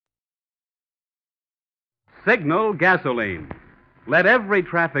Signal gasoline. Let every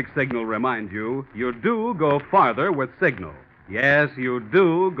traffic signal remind you do go farther with Signal. Yes, you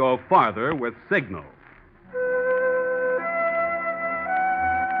do go farther with Signal.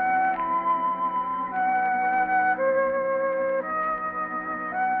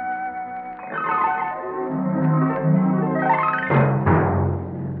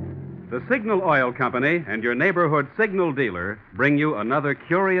 The Signal Oil Company and your neighborhood Signal dealer bring you another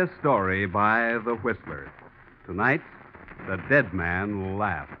curious story by The Whistler. Tonight, the dead man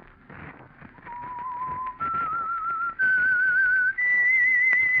laughed.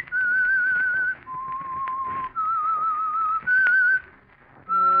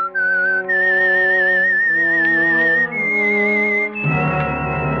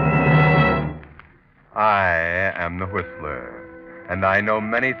 I am the Whistler, and I know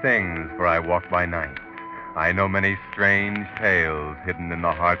many things, for I walk by night. I know many strange tales hidden in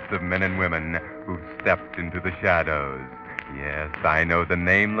the hearts of men and women who've stepped into the shadows. Yes, I know the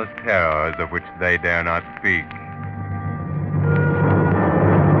nameless terrors of which they dare not speak.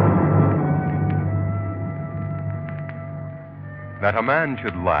 That a man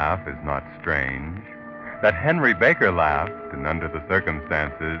should laugh is not strange. That Henry Baker laughed, and under the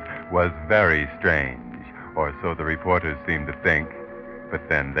circumstances, was very strange, or so the reporters seemed to think. But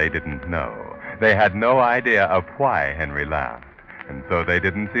then they didn't know. They had no idea of why Henry laughed, and so they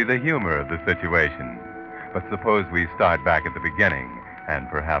didn't see the humor of the situation. But suppose we start back at the beginning, and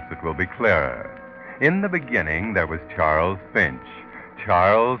perhaps it will be clearer. In the beginning, there was Charles Finch.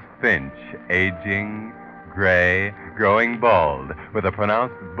 Charles Finch, aging, gray, growing bald, with a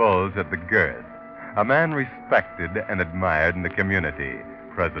pronounced bulge at the girth. A man respected and admired in the community.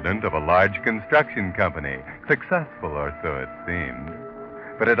 President of a large construction company. Successful, or so it seemed.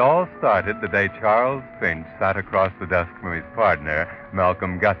 But it all started the day Charles Finch sat across the desk from his partner,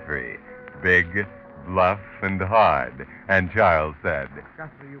 Malcolm Guthrie. Big, bluff, and hard. And Charles said,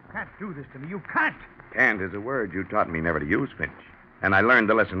 Guthrie, you can't do this to me. You can't. Can't is a word you taught me never to use, Finch. And I learned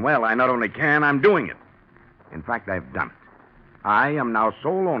the lesson well. I not only can, I'm doing it. In fact, I've done it. I am now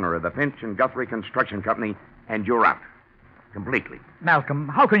sole owner of the Finch and Guthrie Construction Company, and you're out. Completely. Malcolm,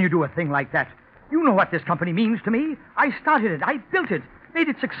 how can you do a thing like that? You know what this company means to me. I started it. I built it. Made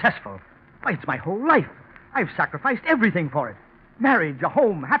it successful. Why, it's my whole life. I've sacrificed everything for it. Marriage, a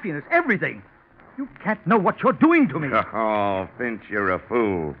home, happiness, everything. You can't know what you're doing to me. Oh, Finch, you're a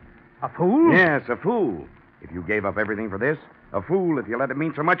fool. A fool? Yes, a fool. If you gave up everything for this, a fool if you let it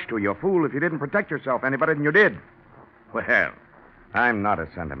mean so much to you, a fool if you didn't protect yourself any better than you did. Well, I'm not a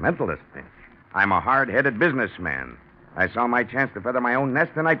sentimentalist, Finch. I'm a hard-headed businessman. I saw my chance to feather my own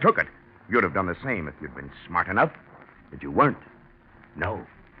nest, and I took it. You'd have done the same if you'd been smart enough. But you weren't. No.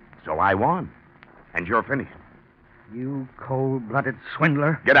 So I won. And you're finished. You cold-blooded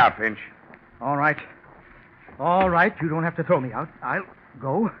swindler. Get out, Finch. All right. All right, you don't have to throw me out. I'll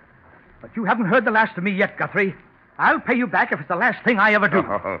go. But you haven't heard the last of me yet, Guthrie. I'll pay you back if it's the last thing I ever do.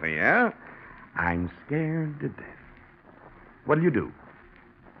 Oh, yeah? I'm scared to death. What'll you do?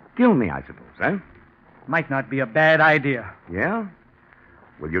 Kill me, I suppose, eh? Might not be a bad idea. Yeah?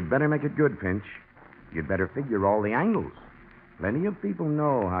 Well, you'd better make it good, Finch. You'd better figure all the angles. Plenty of people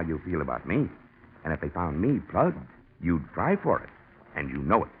know how you feel about me. And if they found me plugged, you'd try for it. And you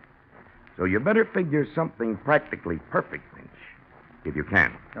know it. So you better figure something practically perfect, Finch. If you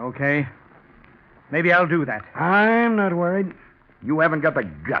can. Okay. Maybe I'll do that. I'm not worried. You haven't got the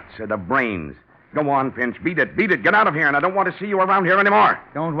guts or the brains. Go on, Finch. Beat it. Beat it. Get out of here, and I don't want to see you around here anymore.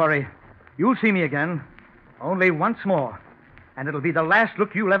 Don't worry. You'll see me again. Only once more. And it'll be the last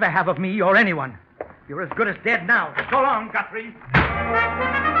look you'll ever have of me or anyone. You're as good as dead now. So long, Guthrie.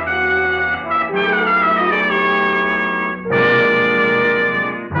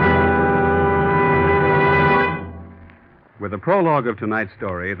 With the prologue of tonight's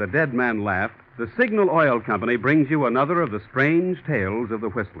story, The Dead Man Laughed, the Signal Oil Company brings you another of the strange tales of the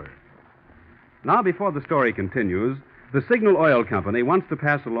Whistler. Now, before the story continues, the Signal Oil Company wants to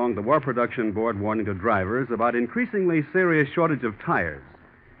pass along the War Production Board warning to drivers about increasingly serious shortage of tires.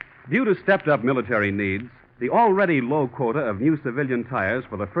 Due to stepped-up military needs, the already low quota of new civilian tires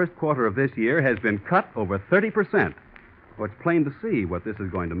for the first quarter of this year has been cut over 30%. Well, it's plain to see what this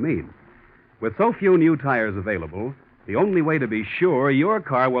is going to mean. With so few new tires available, the only way to be sure your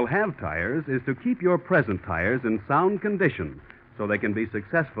car will have tires is to keep your present tires in sound condition so they can be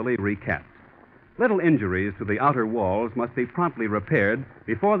successfully recapped. Little injuries to the outer walls must be promptly repaired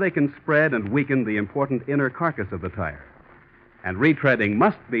before they can spread and weaken the important inner carcass of the tire. And retreading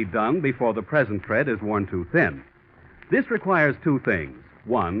must be done before the present tread is worn too thin. This requires two things.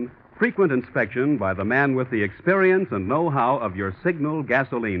 One, frequent inspection by the man with the experience and know-how of your Signal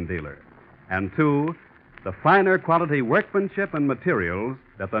gasoline dealer. And two, the finer quality workmanship and materials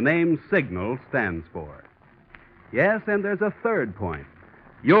that the name Signal stands for. Yes, and there's a third point.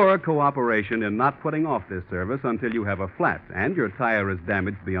 Your cooperation in not putting off this service until you have a flat and your tire is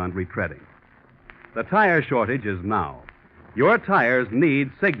damaged beyond retreading. The tire shortage is now. Your tires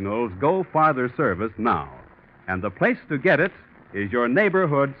need Signal's Go Farther service now. And the place to get it is your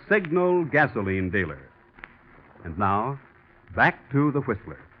neighborhood Signal gasoline dealer. And now, back to the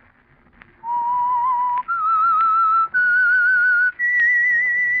Whistler.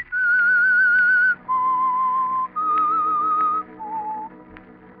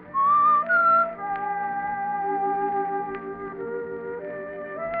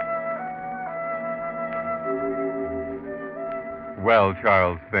 Well,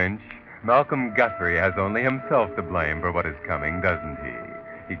 Charles Finch, Malcolm Guthrie has only himself to blame for what is coming, doesn't he?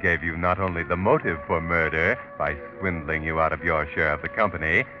 He gave you not only the motive for murder by swindling you out of your share of the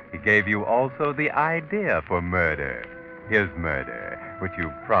company, he gave you also the idea for murder, his murder, which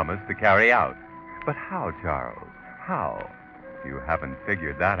you promised to carry out. But how, Charles? How? You haven't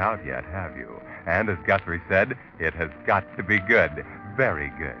figured that out yet, have you? And as Guthrie said, it has got to be good,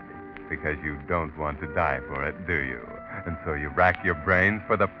 very good, because you don't want to die for it, do you? And so you rack your brains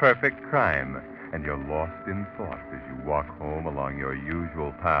for the perfect crime, and you're lost in thought as you walk home along your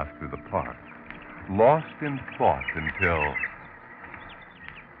usual path through the park. Lost in thought until...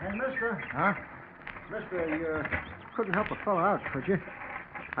 Hey, mister. Huh? Mister, you couldn't help a fellow out, could you?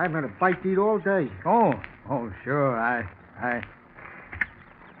 I haven't had a bite to eat all day. Oh, sure. I...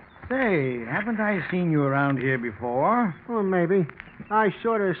 Say, haven't I seen you around here before? Well, maybe. I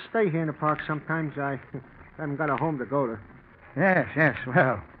sort of stay here in the park sometimes. I haven't got a home to go to. Yes.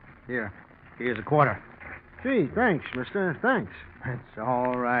 Well, here's a quarter. Gee, thanks, mister. Thanks. It's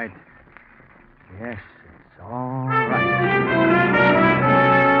all right. Yes, it's all right.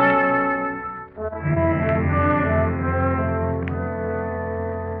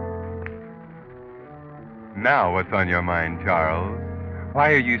 Now what's on your mind, Charles?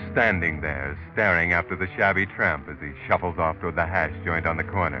 Why are you standing there, staring after the shabby tramp as he shuffles off toward the hash joint on the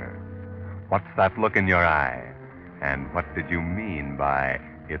corner? What's that look in your eye? And what did you mean by,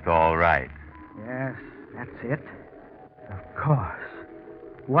 it's all right? Yes, that's it. Of course.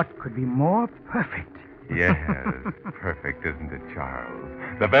 What could be more perfect? Yes, perfect, isn't it, Charles?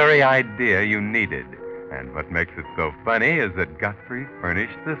 The very idea you needed. And what makes it so funny is that Guthrie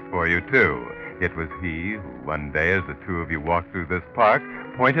furnished this for you, too. It was he who, one day, as the two of you walked through this park,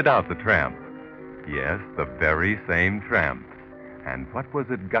 pointed out the tramp. Yes, the very same tramp. And what was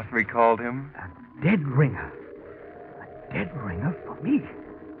it Guthrie called him? A dead ringer. A dead ringer for me.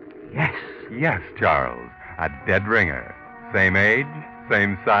 Yes. Yes, Charles, a dead ringer. Same age,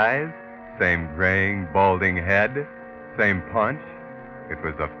 same size, same graying, balding head, same punch. It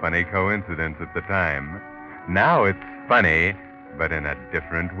was a funny coincidence at the time. Now it's funny, but in a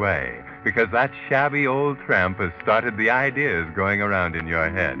different way, because that shabby old tramp has started the ideas going around in your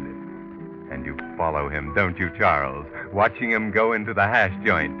head. And you follow him, don't you, Charles, watching him go into the hash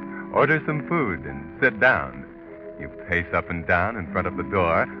joint, order some food, and sit down. You pace up and down in front of the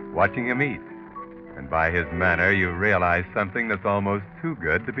door, watching him eat. And by his manner, you realize something that's almost too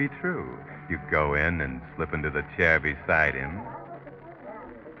good to be true. You go in and slip into the chair beside him.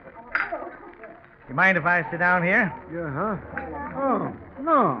 You mind if I sit down here? Yeah, huh? Oh,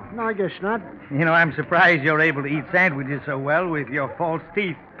 no, I guess not. You know, I'm surprised you're able to eat sandwiches so well with your false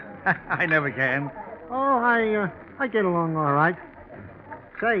teeth. I never can. Oh, I get along all right.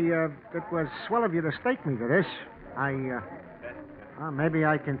 Say, it was swell of you to stake me to this. Maybe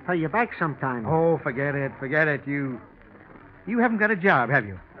I can pay you back sometime. Oh, forget it. You haven't got a job, have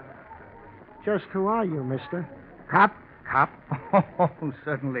you? Just who are you, mister? Cop? Cop? Oh,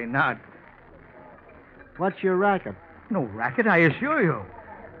 certainly not. What's your racket? No racket, I assure you.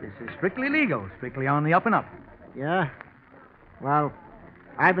 This is strictly legal, strictly on the up and up. Yeah? Well,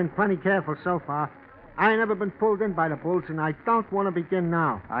 I've been plenty careful so far. I ain't never been pulled in by the bulls, and I don't want to begin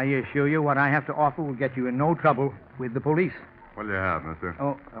now. I assure you what I have to offer will get you in no trouble with the police. What do you have, mister?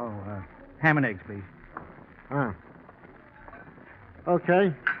 Ham and eggs, please. Huh.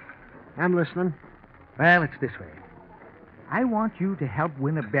 Okay. I'm listening. Well, it's this way. I want you to help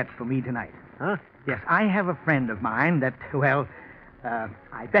win a bet for me tonight. Huh? Yes, I have a friend of mine that,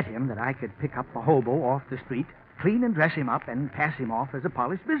 I bet him that I could pick up a hobo off the street, clean and dress him up, and pass him off as a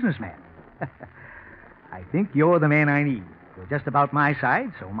polished businessman. I think you're the man I need. You're just about my size,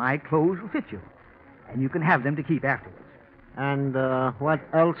 so my clothes will fit you. And you can have them to keep afterwards. And what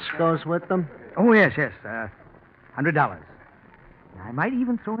else goes with them? Oh, yes, $100. I might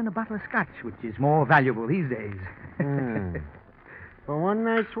even throw in a bottle of scotch, which is more valuable these days. For one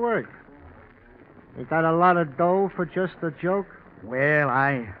night's work. Ain't that a lot of dough for just a joke? Well,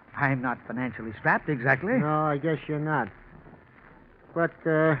 I'm not financially strapped exactly. No, I guess you're not. But,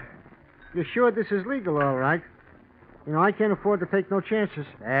 you're sure this is legal, all right? You know, I can't afford to take no chances.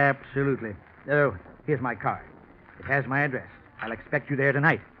 Absolutely. Oh, here's my card. It has my address. I'll expect you there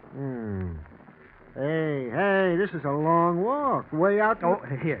tonight. Hey, this is a long walk. Way out. Oh,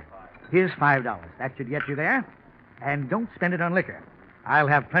 here. Here's $5. That should get you there. And don't spend it on liquor. I'll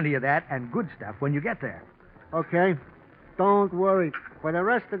have plenty of that and good stuff when you get there. Okay. Don't worry. For the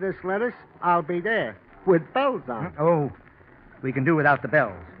rest of this lettuce, I'll be there. With bells on. Oh, we can do without the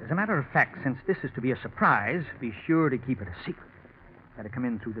bells. As a matter of fact, since this is to be a surprise, be sure to keep it a secret. Got to come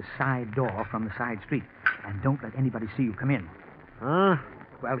in through the side door from the side street. And don't let anybody see you come in. Huh?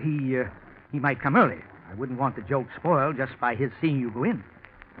 Well, he might come early. I wouldn't want the joke spoiled just by his seeing you go in.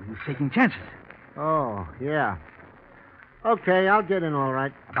 Well, he's taking chances. Oh, yeah. Okay, I'll get in all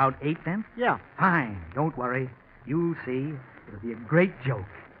right. About 8, then? Yeah. Fine. Don't worry. You'll see. It'll be a great joke.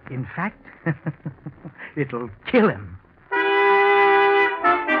 In fact, it'll kill him.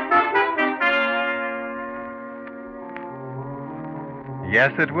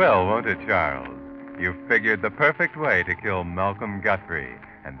 Yes, it will, won't it, Charles? You've figured the perfect way to kill Malcolm Guthrie,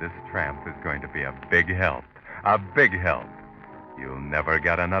 and this tramp is going to be a big help. A big help. You'll never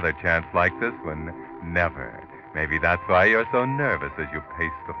get another chance like this one. Never. Maybe that's why you're so nervous as you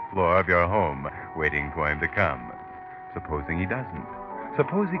pace the floor of your home, waiting for him to come. Supposing he doesn't.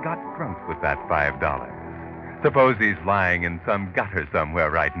 Suppose he got drunk with that $5. Suppose he's lying in some gutter somewhere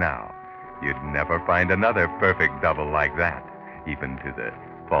right now. You'd never find another perfect double like that, even to the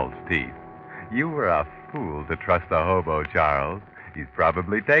false teeth. You were a fool to trust a hobo, Charles. He's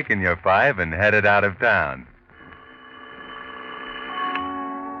probably taken your $5 and headed out of town.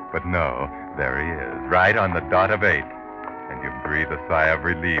 But no, there he is, right on the dot of 8. And you breathe a sigh of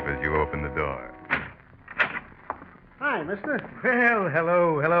relief as you open the door. Hi, mister. Well,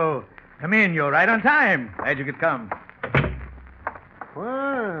 hello. Come in. You're right on time. Glad you could come.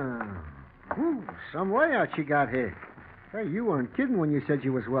 Wow. Ooh, some layout you got here. Hey, you weren't kidding when you said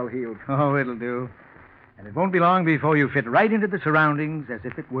you was well heeled. Oh, it'll do. And it won't be long before you fit right into the surroundings as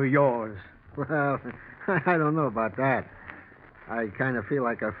if it were yours. Well, I don't know about that. I kind of feel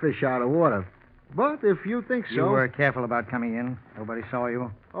like a fish out of water. But if you think so... You were careful about coming in. Nobody saw you.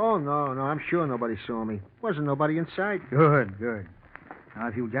 Oh, no, I'm sure nobody saw me. Wasn't nobody inside. Good. Now,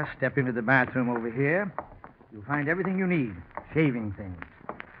 if you just step into the bathroom over here, you'll find everything you need. Shaving things.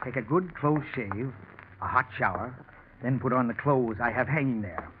 Take a good close shave, a hot shower, then put on the clothes I have hanging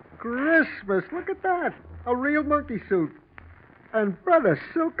there. Christmas, look at that. A real monkey suit. And, brother,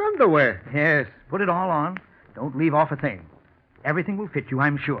 silk underwear. Yes, put it all on. Don't leave off a thing. Everything will fit you,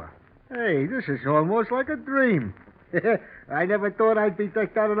 I'm sure. Hey, this is almost like a dream. I never thought I'd be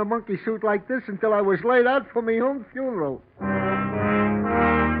decked out in a monkey suit like this until I was laid out for me own funeral.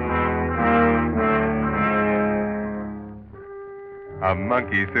 A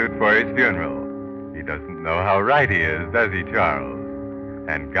monkey suit for his funeral. He doesn't know how right he is, does he, Charles?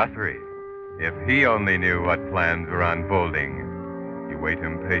 And Guthrie, if he only knew what plans were unfolding. You wait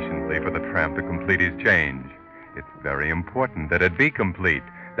impatiently for the tramp to complete his change. It's very important that it be complete,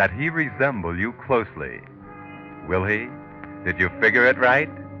 that he resemble you closely. Will he? Did you figure it right?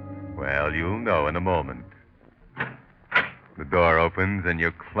 Well, you'll know in a moment. The door opens and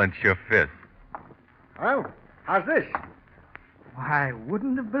you clench your fist. Well, how's this? Why, I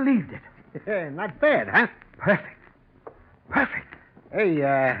wouldn't have believed it. Not bad, huh? Perfect. Hey,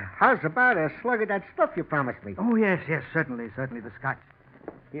 how's about a slug of that stuff you promised me? Oh, yes, certainly, the scotch.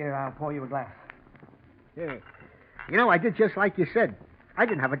 Here, I'll pour you a glass. Yeah. You know, I did just like you said. I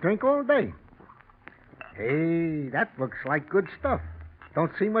didn't have a drink all day. Hey, that looks like good stuff.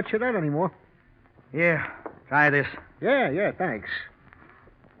 Don't see much of that anymore. Here, try this. Yeah, thanks.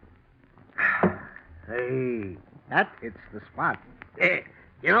 Hey, that hits the spot.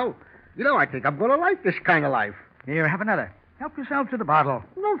 You know, I think I'm going to like this kind of life. Here, have another. Help yourself to the bottle.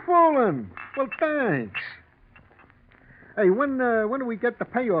 No fooling. Well, thanks. Hey, when do we get the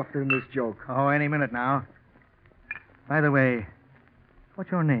payoff in this joke? Oh, any minute now. By the way,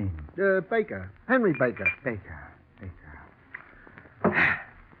 what's your name? Baker. Henry Baker. Baker.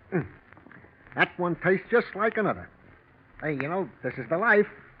 That one tastes just like another. Hey, this is the life.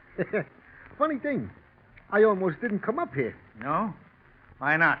 Funny thing, I almost didn't come up here. No?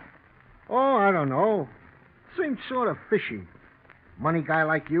 Why not? Oh, I don't know. Seems sort of fishy. Money guy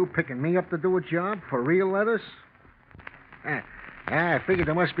like you picking me up to do a job for real lettuce? I figured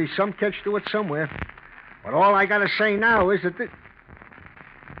there must be some catch to it somewhere. But all I gotta say now is that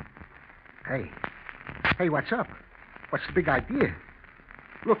Hey, what's up? What's the big idea?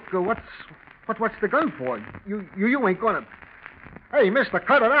 Look, what's But what's the gun for? You ain't gonna... Hey, mister,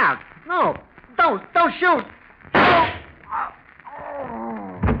 cut it out. No, don't shoot. Oh.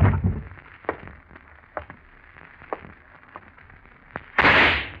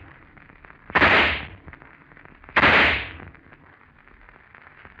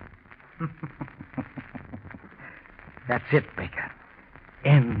 That's it, Baker.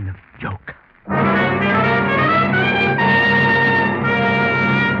 End of joke.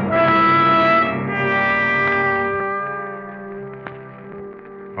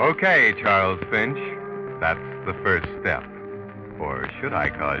 Okay, Charles Finch. That's the first step. Or should I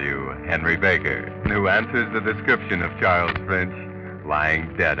call you Henry Baker, who answers the description of Charles Finch,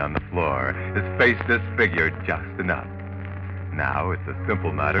 lying dead on the floor, his face disfigured just enough. Now it's a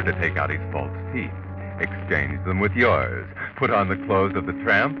simple matter to take out his false teeth, exchange them with yours, put on the clothes of the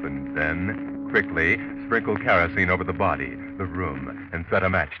tramp, and then, quickly, sprinkle kerosene over the body, the room, and set a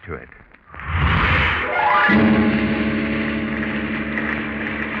match to it.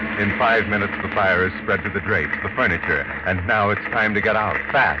 In 5 minutes, the fire is spread to the drapes, the furniture, and now it's time to get out,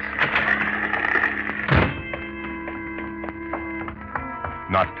 fast.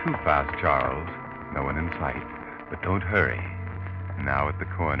 Not too fast, Charles. No one in sight. But don't hurry. Now at the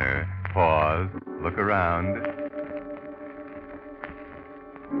corner, pause, look around.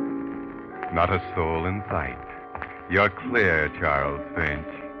 Not a soul in sight. You're clear, Charles Finch.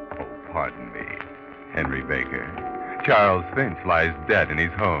 Oh, pardon me, Henry Baker. Charles Finch lies dead in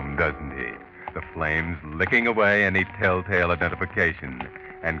his home, doesn't he? The flames licking away any telltale identification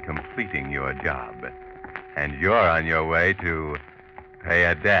and completing your job. And you're on your way to pay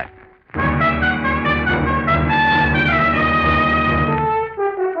a debt.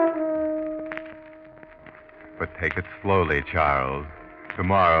 But take it slowly, Charles.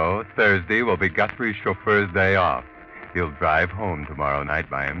 Tomorrow, Thursday, will be Guthrie's chauffeur's day off. He'll drive home tomorrow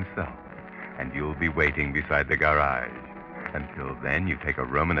night by himself, and you'll be waiting beside the garage. Until then, you take a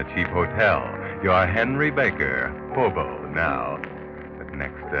room in a cheap hotel. You're Henry Baker, hobo now. But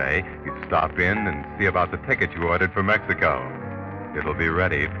next day, you stop in and see about the ticket you ordered for Mexico. It'll be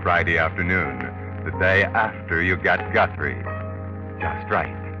ready Friday afternoon, the day after you get Guthrie. Just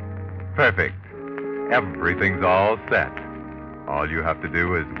right. Perfect. Everything's all set. All you have to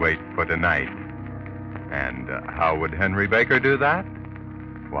do is wait for tonight. And how would Henry Baker do that?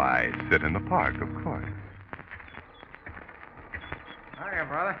 Why, sit in the park, of course. Hiya,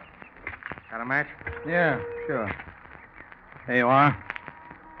 brother. Got a match? Yeah, sure. There you are.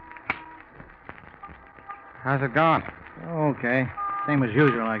 How's it going? Okay. Same as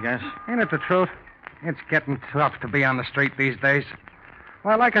usual, I guess. Ain't it the truth? It's getting tough to be on the street these days.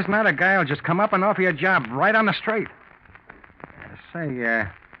 Well, like as not, a guy will just come up and offer you a job right on the street. Say,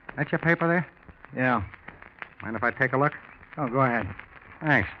 that's your paper there? Yeah. Mind if I take a look? Oh, go ahead.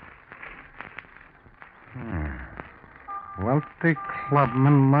 Thanks. Wealthy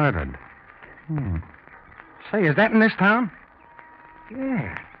clubman murdered. Say, is that in this town?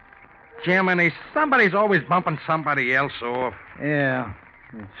 Yeah. Jiminy, somebody's always bumping somebody else off. Yeah,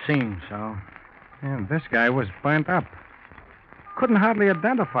 it seems so. Yeah, this guy was burnt up. Couldn't hardly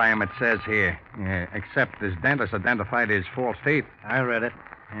identify him, it says here. Yeah, except his dentist identified his false teeth. I read it.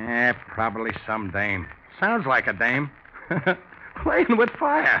 Yeah, probably some dame. Sounds like a dame. Playing with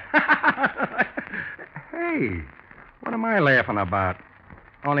fire. Hey, what am I laughing about?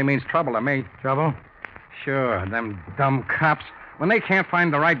 Only means trouble to me. Trouble? Sure, them dumb cops. When they can't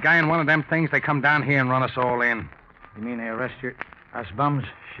find the right guy in one of them things, they come down here and run us all in. You mean they arrest us bums?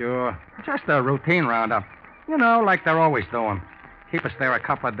 Sure. Just a routine roundup. You know, like they're always doing. Keep us there a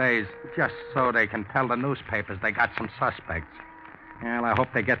couple of days, just so they can tell the newspapers they got some suspects. Well, I hope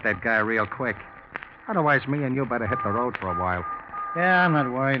they get that guy real quick. Otherwise, me and you better hit the road for a while. Yeah, I'm not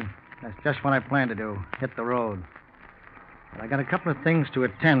worried. That's just what I plan to do, hit the road. But I got a couple of things to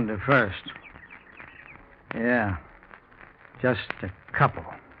attend to first. Yeah, just a couple.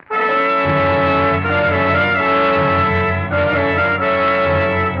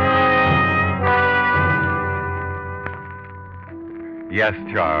 Yes,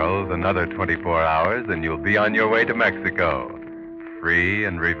 Charles, another 24 hours and you'll be on your way to Mexico. Free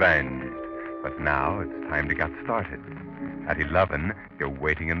and revenged. But now it's time to get started. At 11, you're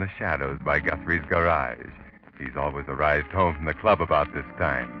waiting in the shadows by Guthrie's garage. He's always arrived home from the club about this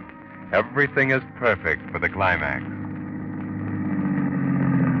time. Everything is perfect for the climax.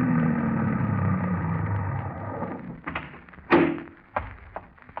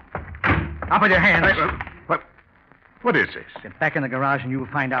 Up with your hands. What is this? Get back in the garage and you'll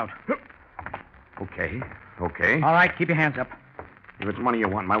find out. Okay. All right, keep your hands up. If it's money you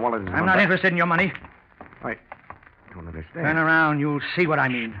want, my wallet is... I'm not interested in your money. I don't understand. Turn around, you'll see what I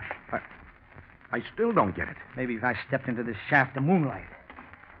mean. I still don't get it. Maybe if I stepped into this shaft of moonlight.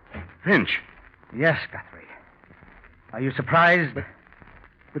 Finch. Yes, Guthrie. Are you surprised?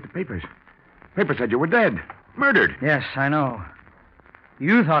 But the papers. Papers said you were dead. Murdered. Yes, I know.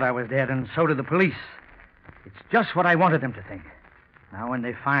 You thought I was dead, and so did the police. It's just what I wanted them to think. Now, when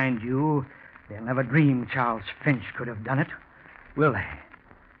they find you, they'll never dream Charles Finch could have done it, will they?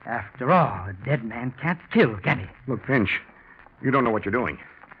 After all, a dead man can't kill, can he? Look, Finch, you don't know what you're doing.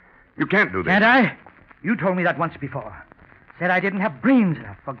 You can't do this. Can't I? You told me that once before. Said I didn't have brains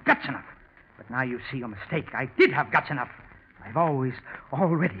enough or guts enough. But now you see your mistake. I did have guts enough.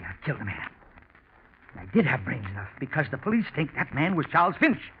 Already I've killed a man. I did have brains enough because the police think that man was Charles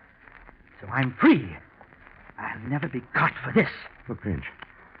Finch. So I'm free. I'll never be caught for this. Look, Finch.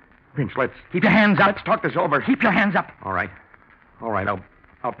 Finch, let's... Keep your hands up. Let's talk this over. Keep your hands up. All right.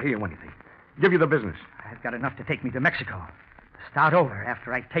 I'll pay you anything. Give you the business. I've got enough to take me to Mexico. To start over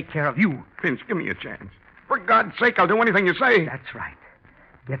after I take care of you. Finch, give me a chance. For God's sake, I'll do anything you say. That's right.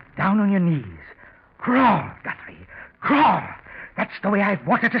 Get down on your knees. Crawl, Guthrie. Crawl. That's the way I've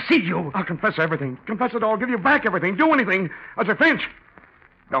wanted to see you. I'll confess everything. Confess it all. Give you back everything. Do anything. I say, Finch.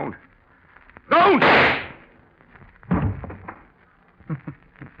 Don't.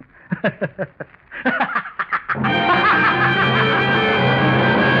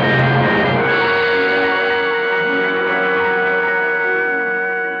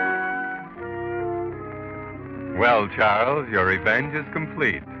 Well, Charles, your revenge is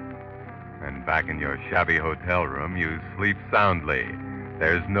complete. And back in your shabby hotel room, you sleep soundly.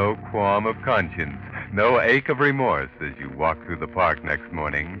 There's no qualm of conscience, no ache of remorse as you walk through the park next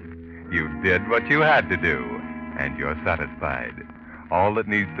morning. You did what you had to do, and you're satisfied. All that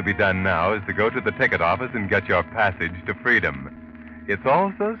needs to be done now is to go to the ticket office and get your passage to freedom. It's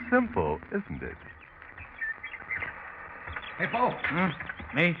all so simple, isn't it? Hey, Bo.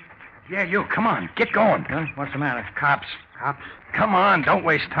 Me? Yeah, you. Come on. Get going. Huh? What's the matter? Cops. Cops? Come on. Don't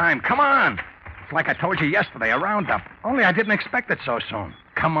waste time. Come on. It's like I told you yesterday, a roundup. Only I didn't expect it so soon.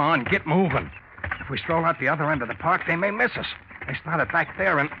 Come on. Get moving. If we stroll out the other end of the park, they may miss us. They started back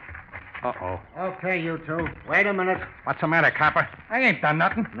there and... Uh-oh. Okay, you two. Wait a minute. What's the matter, copper? I ain't done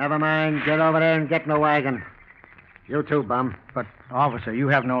nothing. Never mind. Get over there and get in the wagon. You too, bum. But, officer, you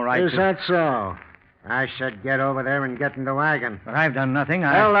have no right Is to... that so? I said get over there and get in the wagon. But I've done nothing.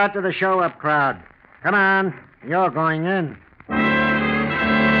 Tell that to the show-up crowd. Come on. You're going in.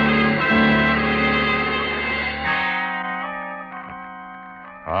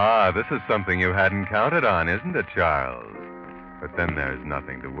 Ah, this is something you hadn't counted on, isn't it, Charles? But then there's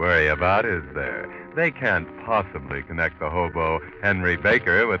nothing to worry about, is there? They can't possibly connect the hobo Henry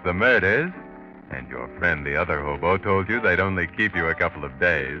Baker with the murders. And your friend, the other hobo, told you they'd only keep you a couple of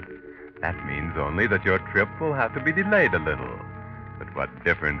days. That means only that your trip will have to be delayed a little. But what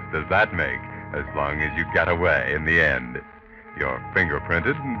difference does that make, as long as you get away in the end? You're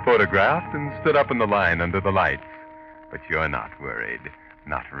fingerprinted and photographed and stood up in the line under the lights. But you're not worried.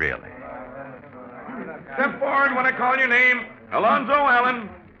 Not really. Step forward when I call your name. Alonzo Allen.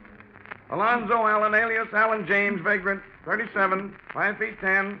 Alonzo Allen, alias Allen James, vagrant, 37, 5 feet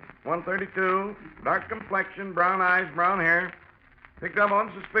 10, 132, dark complexion, brown eyes, brown hair. Picked up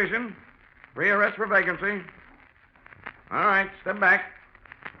on suspicion. Rearrest for vagrancy. All right, step back.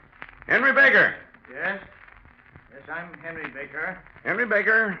 Henry Baker. Yes? Yes, I'm Henry Baker. Henry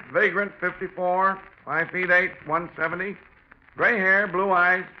Baker, vagrant, 54, 5 feet 8, 170. Gray hair, blue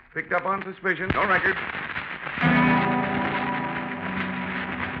eyes. Picked up on suspicion. No record.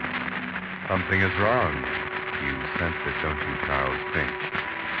 Something is wrong. You sense it, don't you, Charles Finch?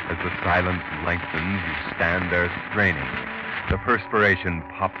 As the silence lengthens, you stand there straining. The perspiration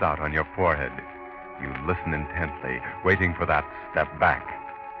pops out on your forehead. You listen intently, waiting for that step back.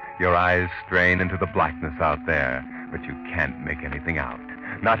 Your eyes strain into the blackness out there, but you can't make anything out.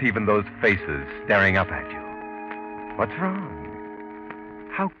 Not even those faces staring up at you. What's wrong?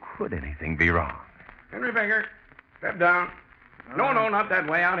 How could anything be wrong? Henry Baker, step down. No, not that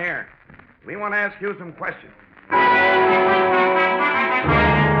way. Out here. We want to ask you some questions.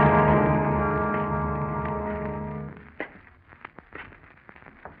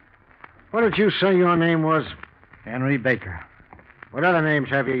 What did you say your name was? Henry Baker. What other names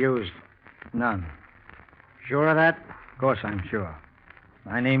have you used? None. Sure of that? Of course I'm sure.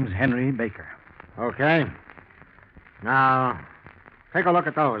 My name's Henry Baker. Okay. Now, take a look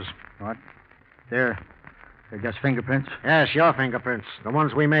at those. What? They're just fingerprints? Yes, your fingerprints. The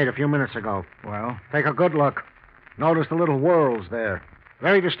ones we made a few minutes ago. Well? Take a good look. Notice the little whorls there.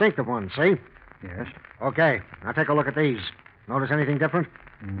 Very distinctive ones, see? Yes. Okay. Now take a look at these. Notice anything different?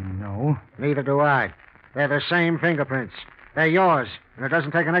 No. Neither do I. They're the same fingerprints. They're yours, and it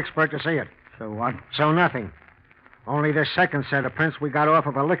doesn't take an expert to see it. So what? So nothing. Only this second set of prints we got off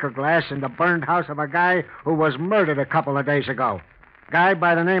of a liquor glass in the burned house of a guy who was murdered a couple of days ago. Guy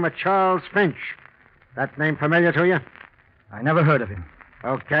by the name of Charles Finch. That name familiar to you? I never heard of him.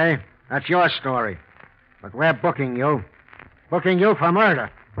 Okay, that's your story. But we're booking you. Booking you for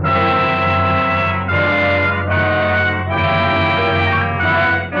murder.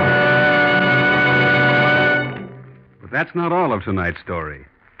 But that's not all of tonight's story.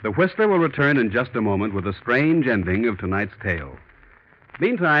 The Whistler will return in just a moment with a strange ending of tonight's tale.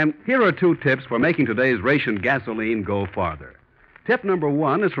 Meantime, here are 2 tips for making today's rationed gasoline go farther. Tip number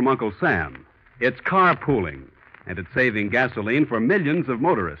 1 is from Uncle Sam. It's carpooling, and it's saving gasoline for millions of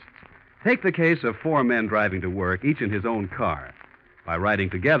motorists. Take the case of 4 men driving to work, each in his own car. By riding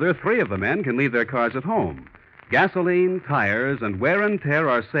together, 3 of the men can leave their cars at home. Gasoline, tires, and wear and tear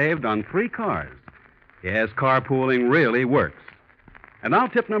are saved on 3 cars. Yes, carpooling really works. And now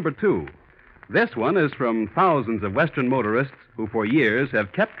tip number 2. This one is from thousands of Western motorists who for years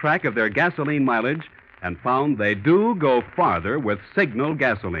have kept track of their gasoline mileage and found they do go farther with Signal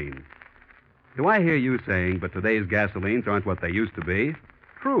gasoline. Do I hear you saying, but today's gasolines aren't what they used to be?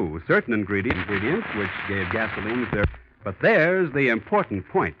 True, certain ingredients which gave gasolines their... But there's the important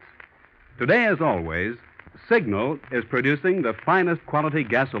point. Today, as always, Signal is producing the finest quality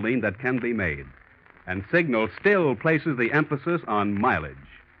gasoline that can be made. And Signal still places the emphasis on mileage.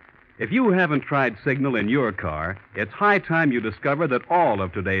 If you haven't tried Signal in your car, it's high time you discover that all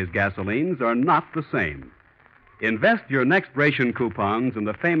of today's gasolines are not the same. Invest your next ration coupons in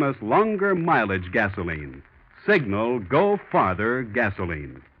the famous longer mileage gasoline, Signal Go Farther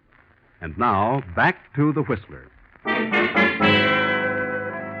gasoline. And now, back to the Whistler.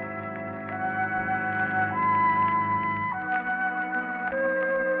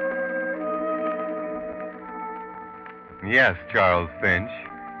 Yes, Charles Finch,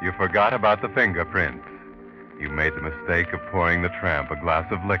 you forgot about the fingerprints. You made the mistake of pouring the tramp a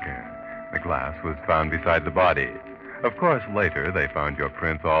glass of liquor. The glass was found beside the body. Of course, later they found your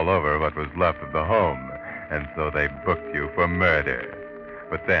prints all over what was left of the home, and so they booked you for murder.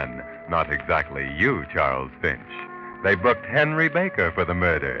 But then, not exactly you, Charles Finch. They booked Henry Baker for the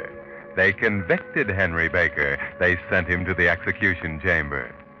murder. They convicted Henry Baker. They sent him to the execution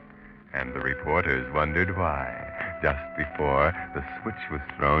chamber. And the reporters wondered why. Just before the switch was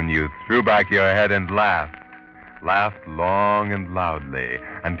thrown, you threw back your head and laughed. Laughed long and loudly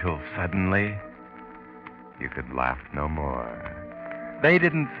until suddenly you could laugh no more. They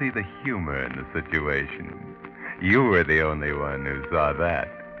didn't see the humor in the situation. You were the only one who saw that.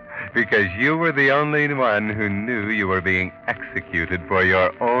 Because you were the only one who knew you were being executed for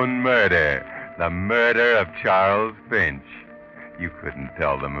your own murder. The murder of Charles Finch. You couldn't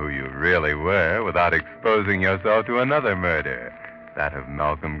tell them who you really were without exposing yourself to another murder, that of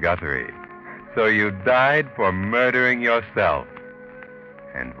Malcolm Guthrie. So you died for murdering yourself.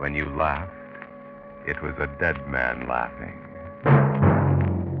 And when you laughed, it was a dead man laughing.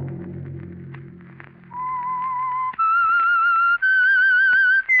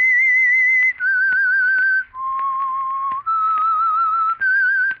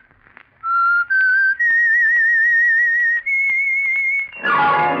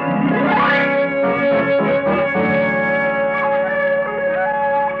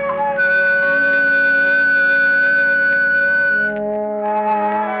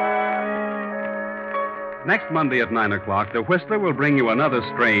 Next Monday at 9 o'clock, the Whistler will bring you another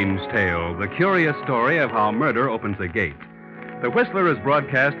strange tale, the curious story of how murder opens a gate. The Whistler is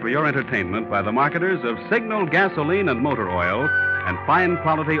broadcast for your entertainment by the marketers of Signal gasoline and motor oil and fine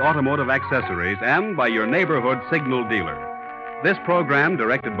quality automotive accessories, and by your neighborhood Signal dealer. This program,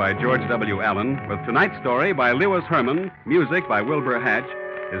 directed by George W. Allen, with tonight's story by Lewis Herman, music by Wilbur Hatch,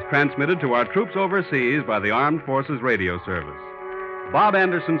 is transmitted to our troops overseas by the Armed Forces Radio Service. Bob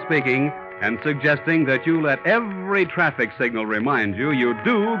Anderson speaking, and suggesting that you let every traffic signal remind you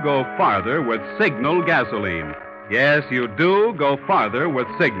do go farther with Signal gasoline. Yes, you do go farther with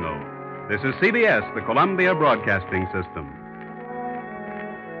Signal. This is CBS, the Columbia Broadcasting System.